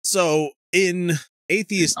So in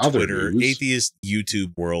atheist Twitter, news. atheist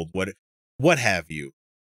YouTube world, what have you,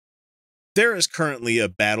 there is currently a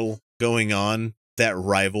battle going on that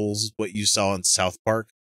rivals what you saw in South Park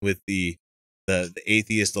with the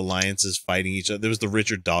atheist alliances fighting each other. There was the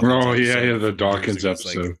Richard Dawkins. Oh yeah, episode the Dawkins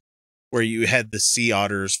episode, like, where you had the sea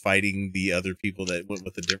otters fighting the other people that went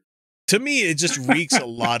with the different. To me, it just reeks a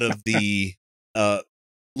lot of the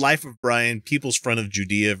Life of Brian, People's Front of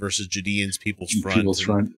Judea versus Judeans, People's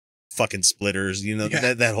Front, fucking splitters. You know,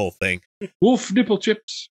 that whole thing. Wolf nipple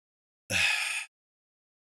chips.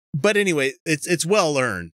 But anyway, it's well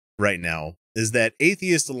earned right now is that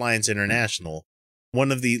Atheist Alliance International,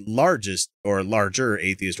 one of the largest or larger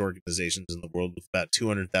atheist organizations in the world with about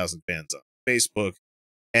 200,000 fans on Facebook,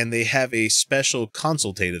 and they have a special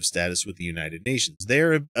consultative status with the United Nations.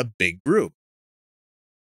 They're a big group.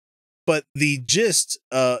 But the gist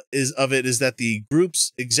is that the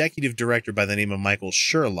group's executive director by the name of Michael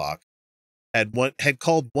Sherlock had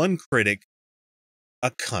called one critic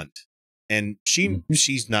a cunt. And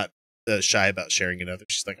she's not shy about sharing another.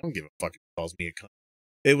 She's like, I don't give a fuck if he calls me a cunt.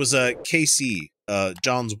 It was Casey,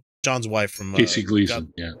 John's wife from Casey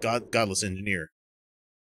Gleason, Godless Engineer.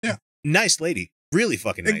 Yeah. Nice lady. Really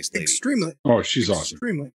fucking nice lady. Extremely. Oh, she's awesome.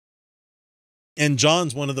 Extremely. And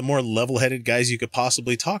John's one of the more level-headed guys you could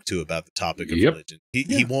possibly talk to about the topic of religion.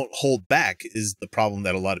 He won't hold back is the problem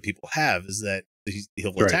that a lot of people have, is that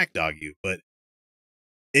he'll attack dog you, but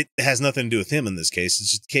it has nothing to do with him in this case.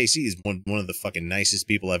 It's just Casey is one of the fucking nicest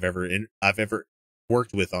people I've ever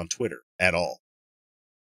worked with on Twitter at all.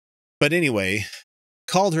 But anyway,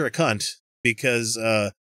 called her a cunt because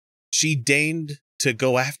she deigned to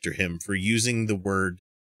go after him for using the word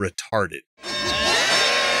retarded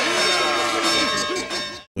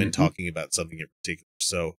when talking about something in particular.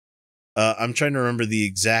 So I'm trying to remember the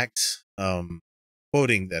exact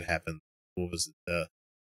quoting that happened. What was it?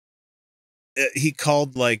 He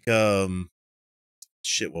called like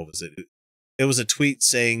shit, what was it? It was a tweet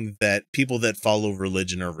saying that people that follow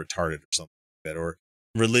religion are retarded or something like that, or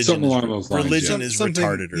religion is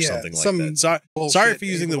retarded or something like that. Sorry for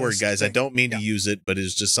using the word, guys. I don't mean to use it, but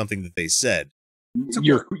it's just something that they said.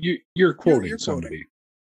 You're quoting somebody.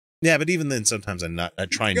 Yeah, but even then, sometimes I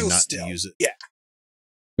try not to use it. Yeah.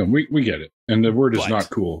 No, we get it. And the word is not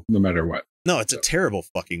cool, no matter what. No, it's a terrible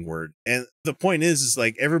fucking word. And the point is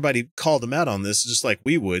like everybody called him out on this, just like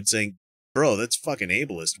we would, saying, bro, that's fucking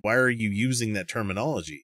ableist. Why are you using that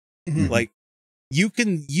terminology? Like, you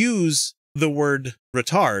can use the word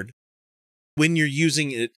retard when you're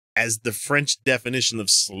using it as the French definition of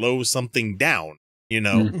slow something down, you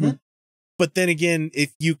know? But then again,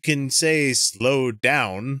 if you can say slow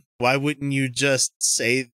down, why wouldn't you just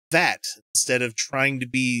say that instead of trying to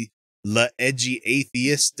be la edgy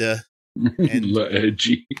atheist and la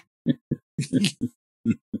edgy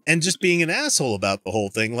and just being an asshole about the whole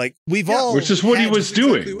thing? Like which is what he was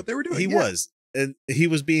doing. Exactly what they were doing. He was, and he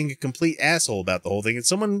was being a complete asshole about the whole thing, and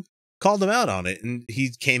someone called him out on it, and he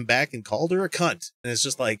came back and called her a cunt, and it's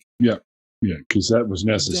just like, because that was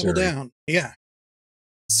necessary. Double down.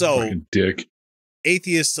 So, fucking dick.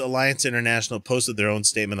 Atheist Alliance International posted their own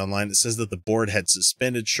statement online that says that the board had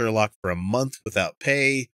suspended Sherlock for a month without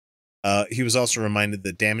pay. He was also reminded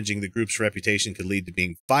that damaging the group's reputation could lead to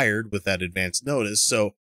being fired without advance notice.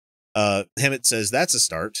 So, Hemet says that's a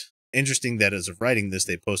start. Interesting that as of writing this,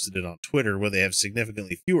 they posted it on Twitter, where they have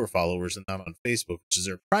significantly fewer followers and not on Facebook, which is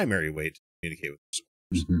their primary way to communicate with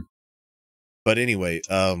their supporters. But anyway,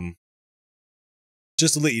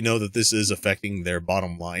 just to let you know that this is affecting their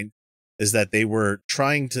bottom line, is that they were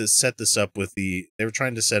trying to set this up with they were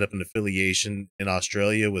trying to set up an affiliation in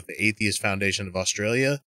Australia with the Atheist Foundation of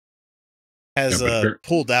Australia, has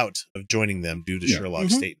pulled out of joining them due to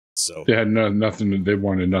Sherlock's statement. So they had nothing. They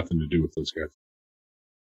wanted nothing to do with those guys.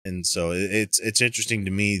 And so it's interesting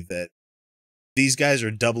to me that these guys are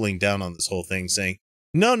doubling down on this whole thing, saying,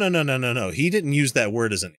 no. He didn't use that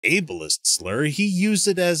word as an ableist slur. He used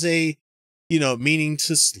it as a, meaning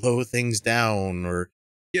to slow things down or.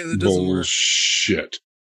 Yeah, that doesn't work. Bullshit.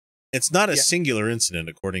 It's not a singular incident,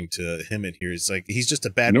 according to him in here. It's like he's just a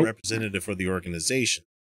bad representative for the organization.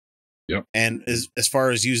 Yep. And as far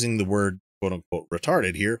as using the word quote unquote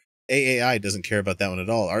retarded here, AAI doesn't care about that one at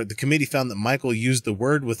all. The committee found that Michael used the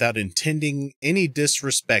word without intending any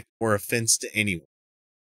disrespect or offense to anyone.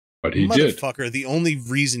 But he did. Motherfucker, the only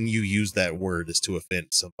reason you use that word is to offend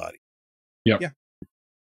somebody. Yep.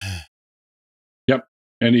 Yep.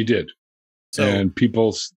 And he did. So, and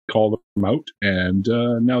people called him out, and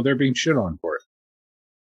now they're being shit on for it.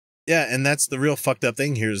 Yeah, and that's the real fucked up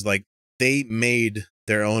thing here is like they made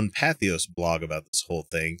their own Pathos blog about this whole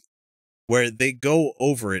thing, where they go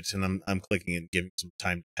over it, and I'm clicking and giving some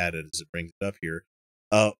time to pat it as it brings it up here,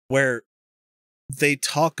 where they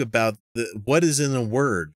talk about what is in a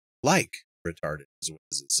word like retarded is what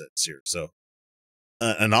it says here. So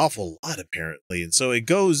an awful lot apparently, and so it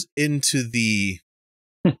goes into the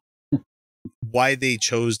why they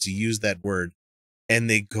chose to use that word, and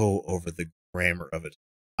they go over the grammar of it.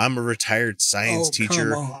 I'm a retired science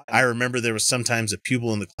teacher. I remember there was sometimes a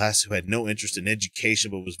pupil in the class who had no interest in education,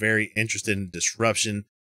 but was very interested in disruption.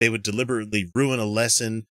 They would deliberately ruin a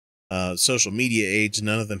lesson. Social media age,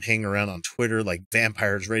 none of them hang around on Twitter like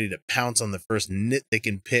vampires ready to pounce on the first nit they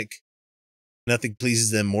can pick. Nothing pleases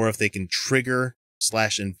them more if they can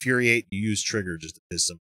trigger/infuriate. You use trigger just to piss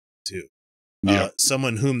them too.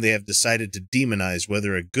 Someone whom they have decided to demonize,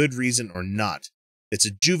 whether a good reason or not. It's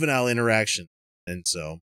a juvenile interaction. And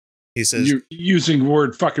so he says, you're using the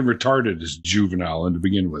word fucking retarded is juvenile and to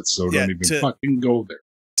begin with, so don't even fucking go there.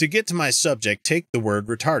 To get to my subject, take the word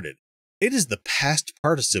retarded. It is the past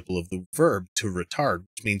participle of the verb to retard,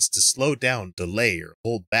 which means to slow down, delay, or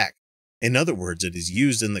hold back. In other words, it is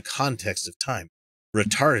used in the context of time.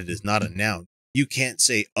 Retarded is not a noun. You can't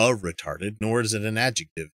say a retarded, nor is it an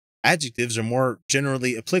adjective. Adjectives are more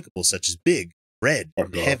generally applicable, such as big, red,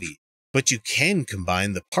 and heavy. But you can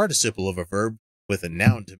combine the participle of a verb with a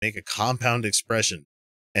noun to make a compound expression.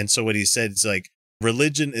 And so what he said is like,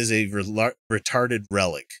 religion is a retarded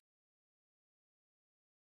relic.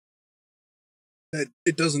 That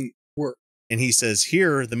it doesn't work. And he says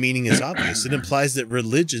here, the meaning is obvious. It implies that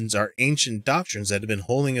religions are ancient doctrines that have been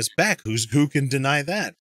holding us back. Who can deny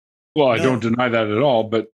that? Well, I don't deny that at all,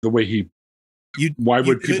 but the way why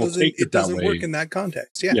would people take it that way? It doesn't work in that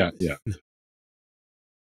context. Yeah.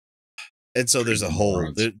 And so there's a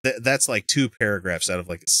whole, that's like 2 paragraphs out of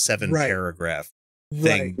like a 7 paragraph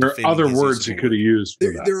thing. There are other words he could have used.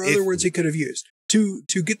 There are other words he could have used to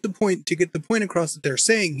get the point across that they're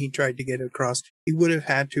saying he tried to get across. He would have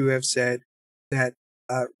had to have said that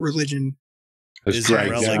religion is a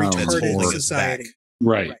relic that's holding society.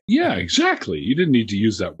 Right. Yeah, exactly. You didn't need to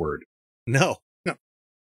use that word. No.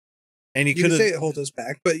 And he could say it holds us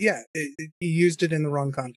back, but he used it in the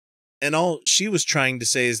wrong context. And all she was trying to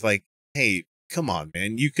say is like, hey, come on,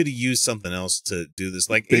 man. You could have used something else to do this.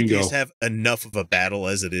 Like, atheists have enough of a battle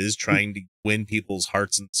as it is trying to win people's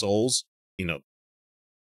hearts and souls,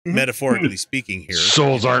 metaphorically speaking here.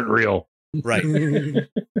 Souls aren't real. Right.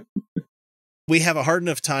 We have a hard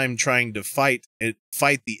enough time trying to fight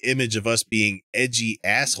the image of us being edgy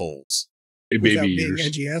assholes. Without being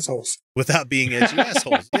edgy assholes. Without being edgy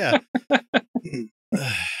assholes, yeah.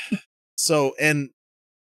 So, and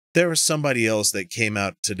there was somebody else that came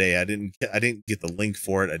out today. I didn't get the link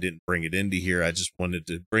for it. I didn't bring it into here. I just wanted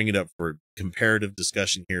to bring it up for comparative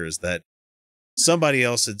discussion here, is that somebody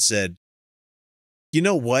else had said, you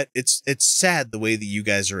know what? It's sad the way that you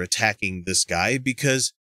guys are attacking this guy,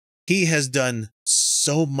 because he has done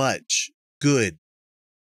so much good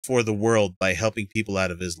for the world by helping people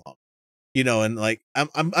out of Islam. And like,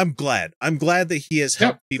 I'm glad that he has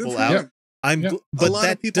helped people out. But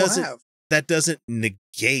that doesn't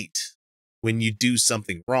negate when you do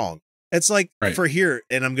something wrong. It's like for here,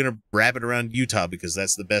 and I'm going to wrap it around Utah because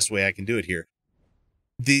that's the best way I can do it here.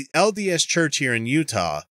 The LDS church here in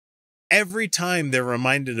Utah, every time they're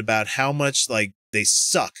reminded about how much like they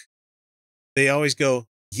suck, they always go,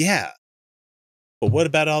 yeah, but what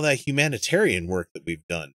about all that humanitarian work that we've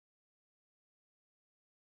done?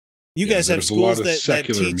 You guys have schools that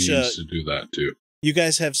teach to do that too. You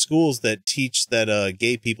guys have schools that teach that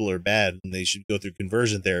gay people are bad and they should go through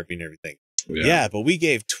conversion therapy and everything. Yeah, but we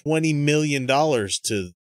gave $20 million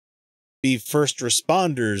to be first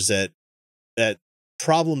responders at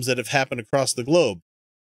problems that have happened across the globe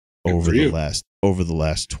over the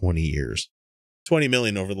last 20 years. 20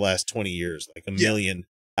 million over the last 20 years, like a million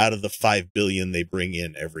out of the 5 billion they bring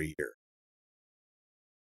in every year.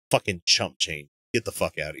 Fucking chump change. Get the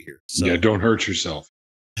fuck out of here. So, yeah, don't hurt yourself.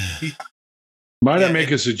 Might I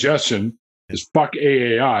make a suggestion? Is fuck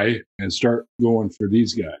AAI and start going for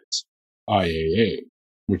these guys. IAA,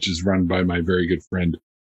 which is run by my very good friend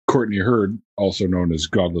Courtney Hurd, also known as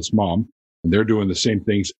Godless Mom. And they're doing the same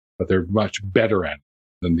things, but they're much better at it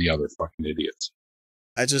than the other fucking idiots.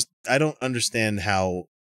 I don't understand how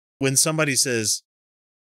when somebody says,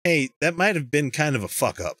 hey, that might have been kind of a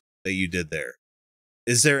fuck up that you did there.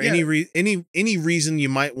 Is there any reason you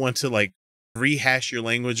might want to like rehash your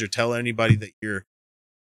language or tell anybody that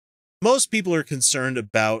most people are concerned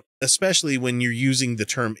about, especially when you're using the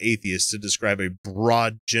term atheist to describe a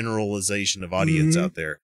broad generalization of audience out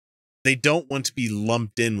there. They don't want to be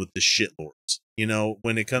lumped in with the shitlords.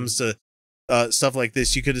 When it comes to stuff like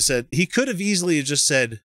this, he could have easily just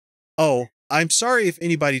said, oh, I'm sorry if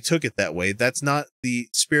anybody took it that way. That's not the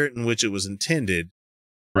spirit in which it was intended.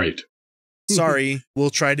 Right. Sorry, we'll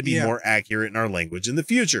try to be more accurate in our language in the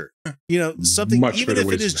future. You know, something, Much even better if it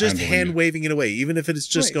ways is of just handling hand waving it away, even if it is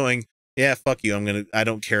just Right. going, yeah, fuck you, I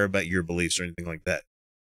don't care about your beliefs or anything like that.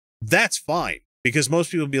 That's fine. Because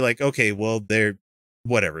most people be like, okay, well, they're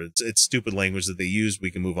whatever. It's stupid language that they use.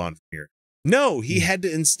 We can move on from here. No, he had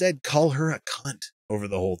to instead call her a cunt over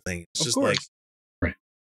the whole thing. It's just like, right.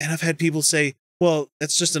 And I've had people say, well,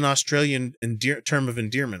 that's just an Australian term of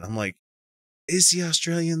endearment. I'm like, is he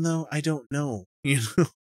Australian though? I don't know. You know, I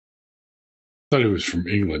thought it was from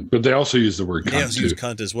England, but they also use the word cunt. They also use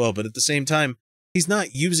cunt as well. But at the same time, he's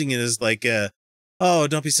not using it as like oh,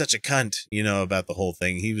 don't be such a cunt, you know, about the whole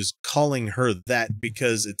thing. He was calling her that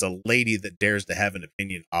because it's a lady that dares to have an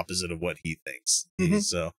opinion opposite of what he thinks.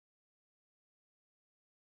 So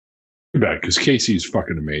too bad, because Casey's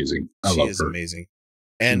fucking amazing. I love her. She is amazing,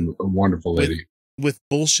 and she's a wonderful lady. With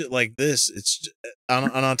bullshit like this, it's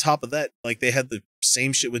on top of that, like they had the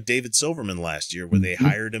same shit with David Silverman last year, where they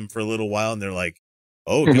hired him for a little while, and they're like,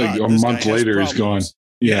 "Oh God, like a month later he's gone."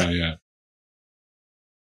 Yeah.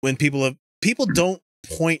 When people don't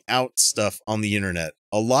point out stuff on the internet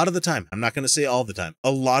a lot of the time. I'm not going to say all the time.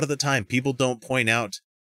 A lot of the time, people don't point out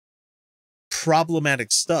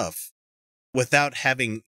problematic stuff without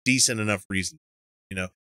having decent enough reason. You know,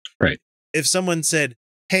 right? If someone said,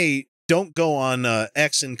 "Hey, don't go on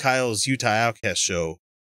X and Kyle's Utah Outcast show,"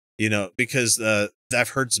 you know, because I've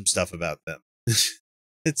heard some stuff about them.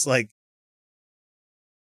 It's like,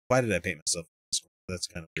 why did I paint myself? That's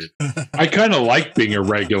kind of weird. I kind of like being a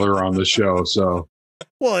regular on the show, so.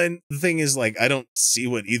 Well, and the thing is, like, I don't see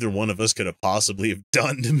what either one of us could have possibly have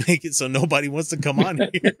done to make it so nobody wants to come on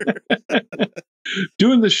here.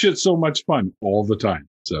 Doing this shit's so much fun all the time.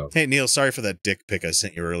 So, hey Neil, sorry for that dick pic I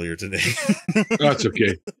sent you earlier today. That's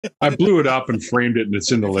okay. I blew it up and framed it, and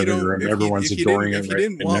it's in the living room. Everyone's adoring it. If you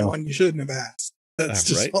didn't want one, you shouldn't have asked. That's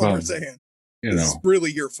just all we're saying. It's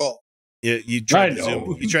really your fault. Yeah, you tried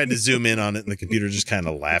to zoom in on it, and the computer just kind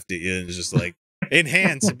of laughed at you and was just like,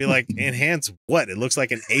 enhance. It'd be like, enhance what? It looks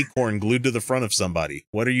like an acorn glued to the front of somebody.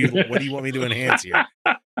 What do you want me to enhance here?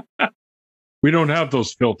 We don't have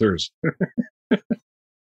those filters. Do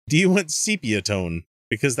you want sepia tone?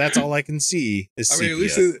 Because that's all I can see is sepia.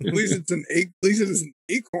 At least it's an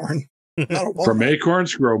acorn, not a walnut. From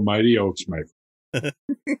acorns grow mighty oaks, my friend.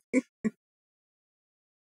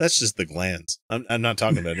 That's just the glands. I'm not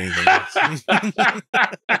talking about anything else.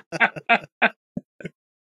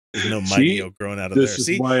 There's no mighty oak growing out of there.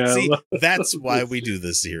 See, that's why we do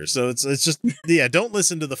this here. So it's just, yeah, don't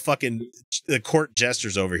listen to the court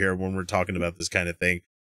jesters over here when we're talking about this kind of thing.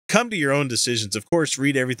 Come to your own decisions. Of course,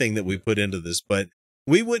 read everything that we put into this, but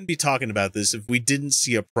we wouldn't be talking about this if we didn't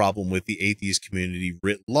see a problem with the atheist community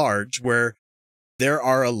writ large, where there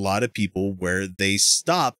are a lot of people where they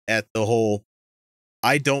stop at the whole,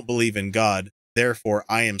 I don't believe in God, therefore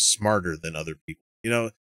I am smarter than other people. You know,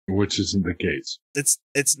 which isn't the case.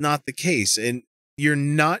 It's not the case, and you're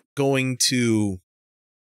not going to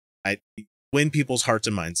win people's hearts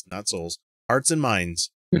and minds, not souls, hearts and minds,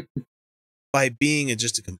 by being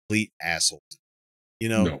just a complete asshole. You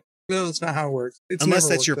know, no, it's not how it works. Unless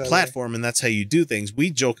that's your platform and that's how you do things. We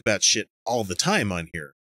joke about shit all the time on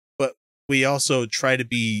here, but we also try to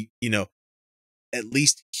be, you know, at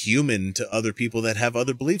least human to other people that have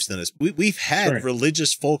other beliefs than us. We've had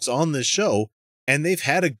religious folks on this show, and they've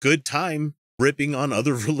had a good time ripping on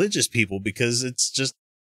other religious people, because it's just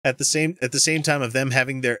at the same time of them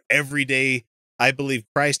having their everyday, I believe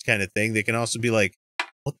Christ kind of thing. They can also be like,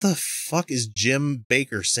 what the fuck is Jim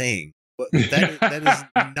Baker saying? That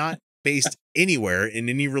is not based anywhere in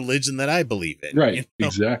any religion that I believe in. Right. You know?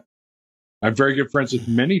 Exactly. I'm very good friends with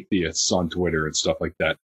many theists on Twitter and stuff like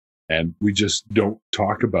that. And we just don't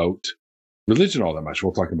talk about religion all that much.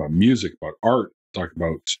 We'll talk about music, about art, talk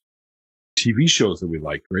about TV shows that we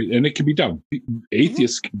like, right? And it can be done.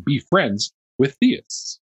 Atheists can be friends with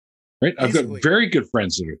theists, right? I've got very good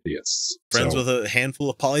friends that are theists. Friends with a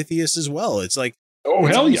handful of polytheists as well. It's like,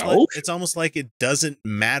 hell yeah. It's almost like it doesn't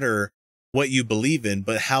matter what you believe in,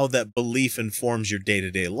 but how that belief informs your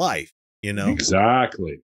day-to-day life, you know?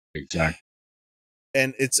 Exactly.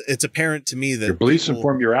 And it's apparent to me that your beliefs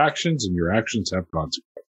inform your actions, and your actions have consequences.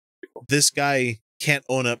 This guy can't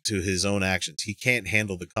own up to his own actions. He can't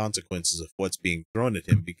handle the consequences of what's being thrown at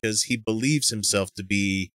him, because he believes himself to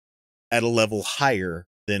be at a level higher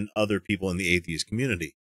than other people in the atheist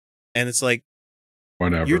community. And it's like,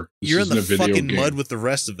 whatever. You're in the fucking mud with the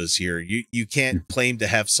rest of us here. You can't claim to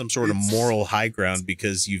have some sort of moral high ground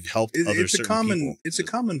because you've helped other certain people. It's a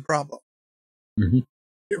common problem. Mm-hmm.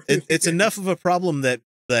 It's enough of a problem that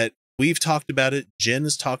we've talked about it. Jen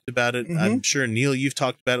has talked about it. I'm sure, Neil, you've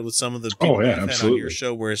talked about it with some of the people you've had on your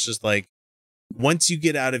show, where it's just like, once you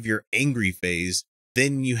get out of your angry phase,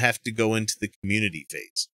 then you have to go into the community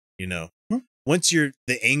phase. You know, once you're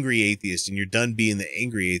the angry atheist and you're done being the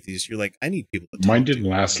angry atheist, you're like, I need people to talk Mine didn't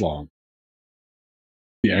last long.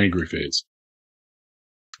 The angry phase.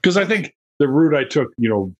 Because I think the route I took, you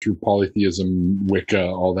know, through polytheism, Wicca,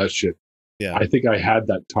 all that shit, I think I had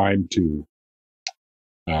that time to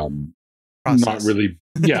not really,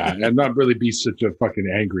 and not really be such a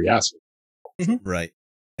fucking angry asshole. Right.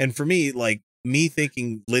 And for me, like, me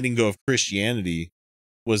thinking letting go of Christianity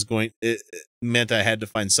was it meant I had to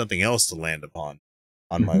find something else to land upon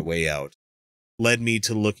on my way out, led me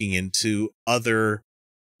to looking into other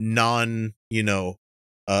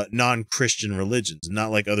non-Christian religions,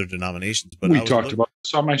 not like other denominations, but we talked about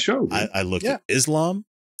this on my show. I looked at Islam.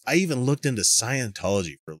 I even looked into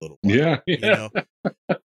Scientology for a little while. Yeah. You know,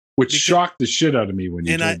 which shocked the shit out of me when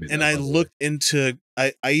you told me that. And I looked into,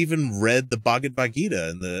 I even read the Bhagavad Gita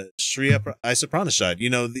and the Sri Isopranisad. You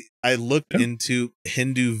know, I looked into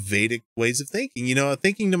Hindu Vedic ways of thinking, you know,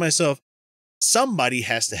 thinking to myself, somebody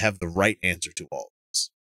has to have the right answer to all this.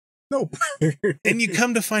 Nope. And you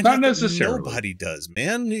come to find out that nobody does,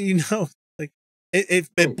 man. You know, like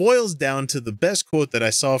it boils down to the best quote that I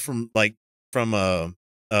saw from Rick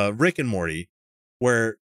and Morty,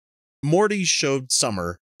 where Morty showed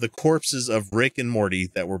Summer the corpses of Rick and Morty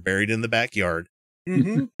that were buried in the backyard.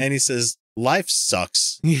 And he says, life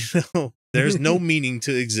sucks. You know, there's no meaning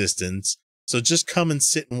to existence. So just come and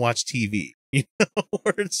sit and watch TV. You know,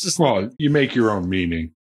 or it's just, well, you make your own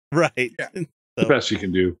meaning. Right. Yeah. The best you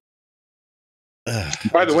can do.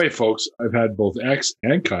 By the way, folks, I've had both X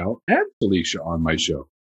and Kyle and Felicia on my show.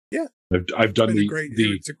 Yeah. I've done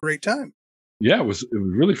it's a great time. Yeah, it was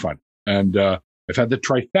really fun. And I've had the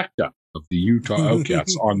trifecta of the Utah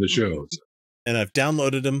Outcasts on the shows. And I've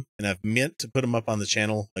downloaded them, and I've meant to put them up on the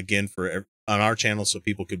channel again on our channel so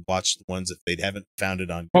people could watch the ones if they haven't found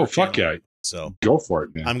it on. Oh, fuck channel. Yeah. So go for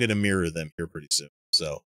it, man. I'm going to mirror them here pretty soon.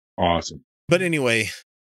 So awesome. But anyway,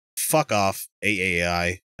 fuck off,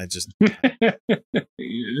 AAI. I just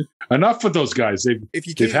enough with those guys. They've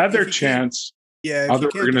had their chance. Yeah.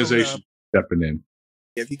 Other organizations stepping in.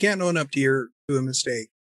 If you can't own up to a mistake,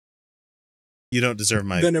 you don't deserve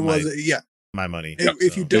my then it was my money.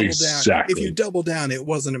 If you double down, it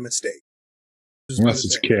wasn't a mistake. Unless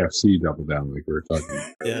it's KFC double down, like we were talking about.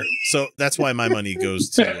 Yeah. So that's why my money goes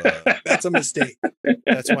to. That's a mistake.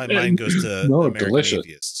 That's why mine goes to American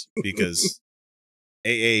Atheists, because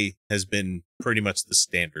AA has been pretty much the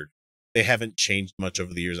standard. They haven't changed much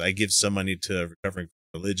over the years. I give some money to Recovering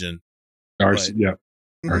from Religion. RCR, yeah.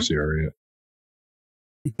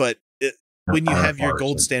 But when you have your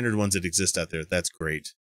gold standard ones that exist out there, that's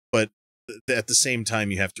great. But at the same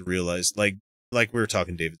time, you have to realize, like we were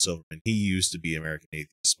talking David Silverman, he used to be American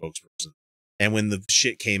Atheist spokesperson. And when the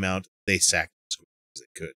shit came out, they sacked him as quick as they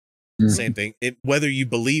could. Same thing. Whether you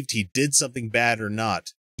believed he did something bad or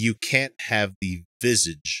not, you can't have the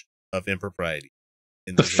visage of impropriety.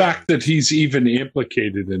 The fact that he's even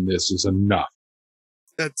implicated in this is enough.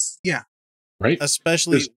 That's, right?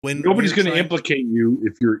 Especially when nobody's going to implicate you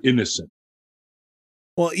if you're innocent.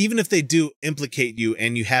 Well, even if they do implicate you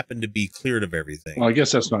and you happen to be cleared of everything. Well, I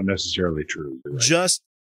guess that's not necessarily true. Right? Just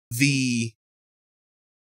the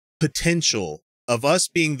potential of us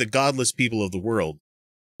being the godless people of the world,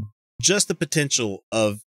 just the potential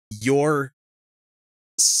of your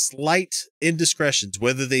slight indiscretions,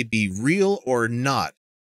 whether they be real or not,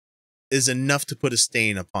 is enough to put a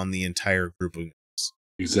stain upon the entire group of us.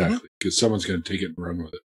 Exactly, because someone's going to take it and run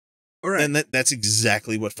with it. All right. And that's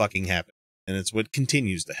exactly what fucking happened. And it's what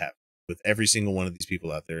continues to happen with every single one of these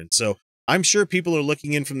people out there. And so I'm sure people are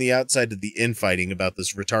looking in from the outside to the infighting about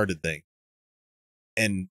this retarded thing.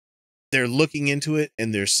 And they're looking into it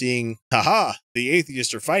and they're seeing, haha, the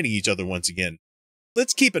atheists are fighting each other once again.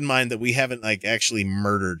 Let's keep in mind that we haven't actually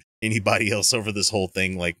murdered anybody else over this whole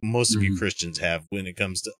thing like most of you Christians have when it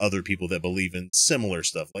comes to other people that believe in similar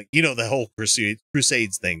stuff. Like, the whole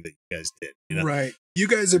Crusades thing that you guys did. Right. You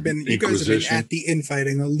guys have been at the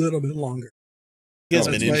infighting a little bit longer. You guys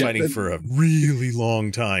have been infighting for a really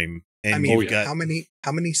long time. And I mean,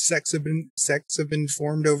 how many sects have been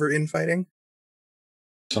formed over infighting?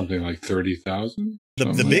 Something like 30,000.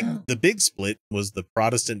 The big split was the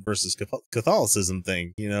Protestant versus Catholicism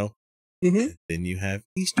thing, And then you have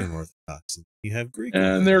Eastern Orthodox, and you have Greek,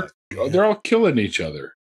 and they're all killing each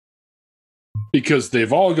other because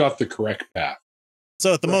they've all got the correct path.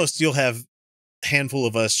 So at the most, you'll have a handful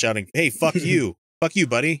of us shouting, "Hey, fuck you, fuck you,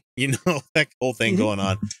 buddy!" That whole thing going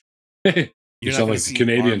on. You sound like the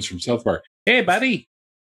Canadians from South Park. Hey, buddy.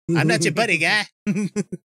 I'm not your buddy, guy.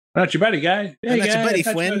 Not your buddy, guy. I'm not your guy, buddy,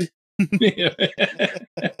 not friend.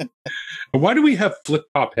 Why do we have flip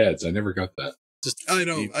top heads? I never got that. Just I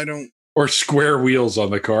don't. Or square wheels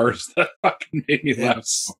on the cars. That fucking made me laugh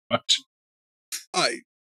It's- so much.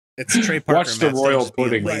 It's Trey Parker. Watch the Matt Stone royal just being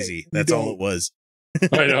pudding. Lazy. Right. That's You all don't- it was.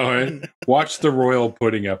 I know, right? Watch the royal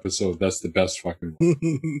pudding episode. That's the best fucking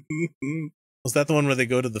one. Was that the one where they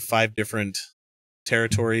go to the 5 different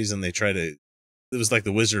territories and they try to? It was like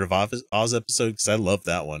the Wizard of Oz episode because I love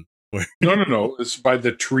that one. Where No. It's by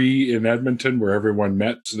the tree in Edmonton where everyone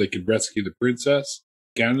met so they could rescue the princess,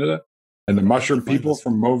 Canada, and the mushroom find people this.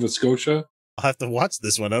 from Nova Scotia. I'll have to watch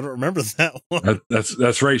this one. I don't remember that one.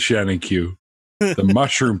 That's right, Shannon Q. The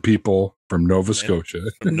mushroom people from Nova Scotia.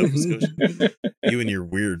 From Nova Scotia. You and your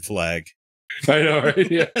weird flag. I know,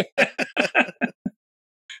 right? Yeah.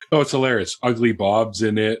 Oh, it's hilarious. Ugly Bob's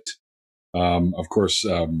in it. Of course,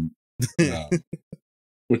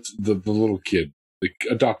 what's the little kid, the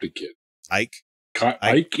adopted kid? Ike.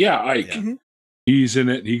 Ike? Yeah, Ike. Yeah. He's in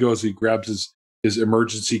it. He grabs his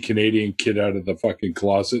emergency Canadian kid out of the fucking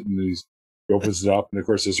closet, and he opens it up, and of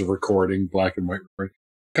course there's a recording, black and white recording.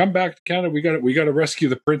 Come back to Canada. We got to rescue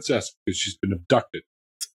the princess because she's been abducted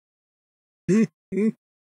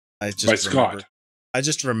by Scott. I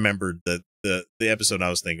just remembered that the episode I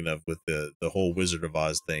was thinking of with the whole Wizard of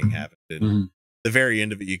Oz thing happened. And Mhm. the very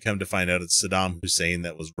end of it, you come to find out it's Saddam Hussein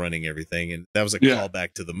that was running everything, and that was a Yeah.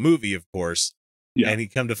 callback to the movie, of course. Yeah. And you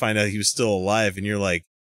come to find out he was still alive, and you're like,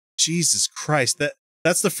 Jesus Christ!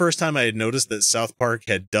 That's the first time I had noticed that South Park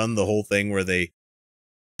had done the whole thing where they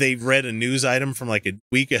read a news item from like a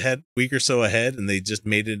week or so ahead, and they just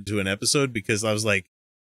made it into an episode because I was like,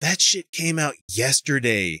 that shit came out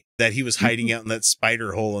yesterday that he was hiding out in that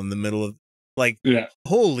spider hole in the middle of like, Yeah,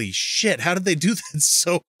 holy shit, how did they do that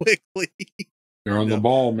so quickly? they're on the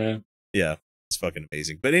ball, man. Yeah, it's fucking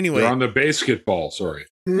amazing. But anyway, They're on the basketball. Sorry.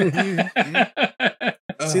 see,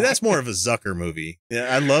 that's more of a Zucker movie. Yeah,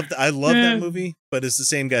 I love that movie, but it's the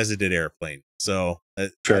same guys that did Airplane. So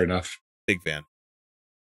Fair enough. big fan.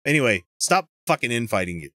 Anyway, stop fucking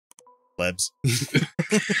infighting, you plebs.